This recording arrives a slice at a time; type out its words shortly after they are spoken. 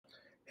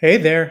Hey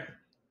there!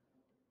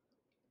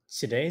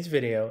 Today's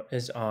video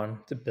is on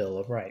the Bill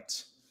of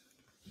Rights.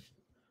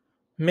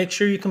 Make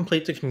sure you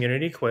complete the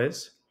community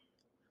quiz,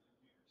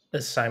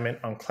 assignment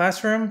on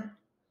Classroom,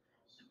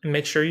 and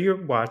make sure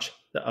you watch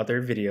the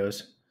other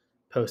videos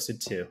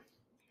posted too.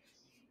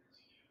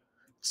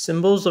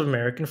 Symbols of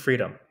American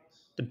Freedom,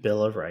 the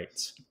Bill of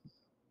Rights.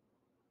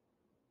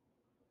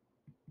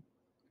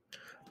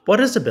 What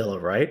is the Bill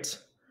of Rights?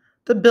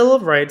 The Bill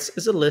of Rights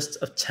is a list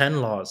of 10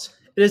 laws.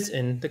 It is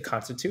in the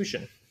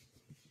Constitution.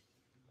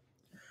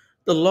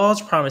 The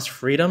laws promise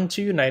freedom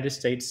to United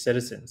States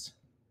citizens.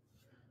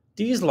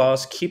 These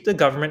laws keep the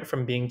government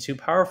from being too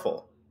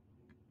powerful.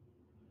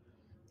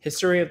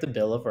 History of the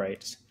Bill of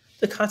Rights.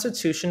 The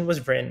Constitution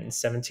was written in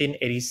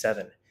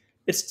 1787.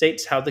 It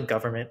states how the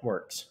government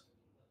works.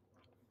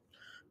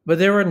 But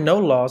there were no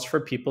laws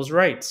for people's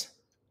rights.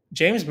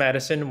 James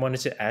Madison wanted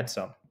to add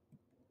some.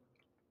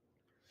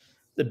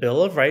 The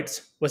Bill of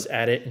Rights was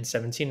added in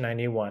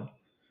 1791.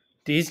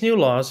 These new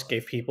laws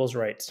gave people's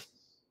rights.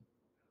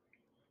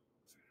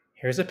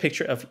 Here's a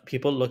picture of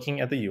people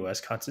looking at the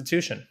US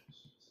Constitution.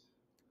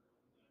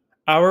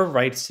 Our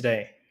rights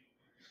today.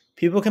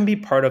 People can be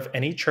part of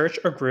any church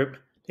or group.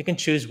 They can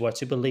choose what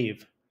to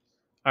believe.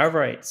 Our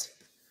rights.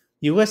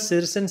 U.S.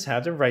 citizens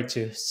have the right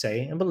to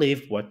say and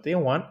believe what they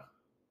want,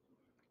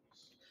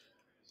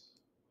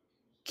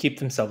 keep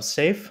themselves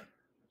safe,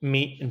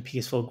 meet in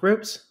peaceful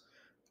groups,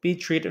 be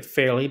treated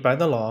fairly by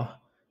the law,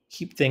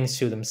 keep things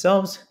to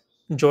themselves,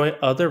 enjoy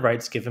other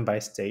rights given by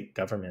state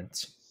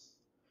governments.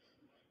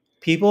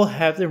 People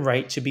have the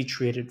right to be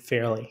treated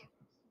fairly.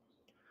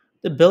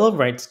 The Bill of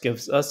Rights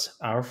gives us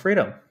our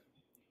freedom.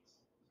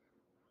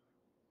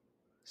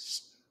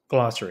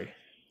 Glossary.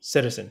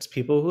 Citizens,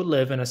 people who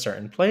live in a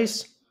certain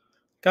place.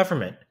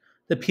 Government,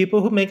 the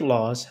people who make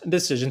laws and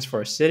decisions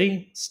for a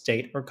city,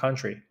 state, or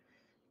country.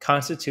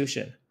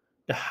 Constitution,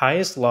 the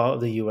highest law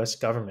of the U.S.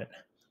 government.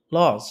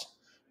 Laws,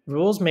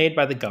 rules made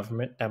by the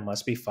government that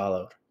must be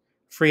followed.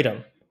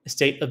 Freedom, a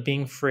state of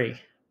being free.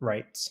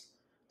 Rights,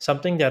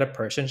 something that a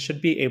person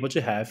should be able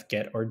to have,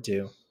 get, or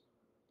do.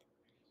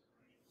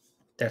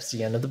 That's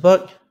the end of the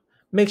book.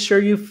 Make sure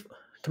you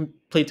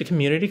complete the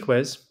community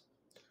quiz,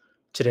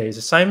 today's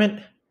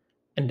assignment,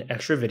 and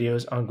extra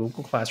videos on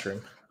Google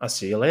Classroom. I'll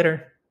see you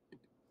later.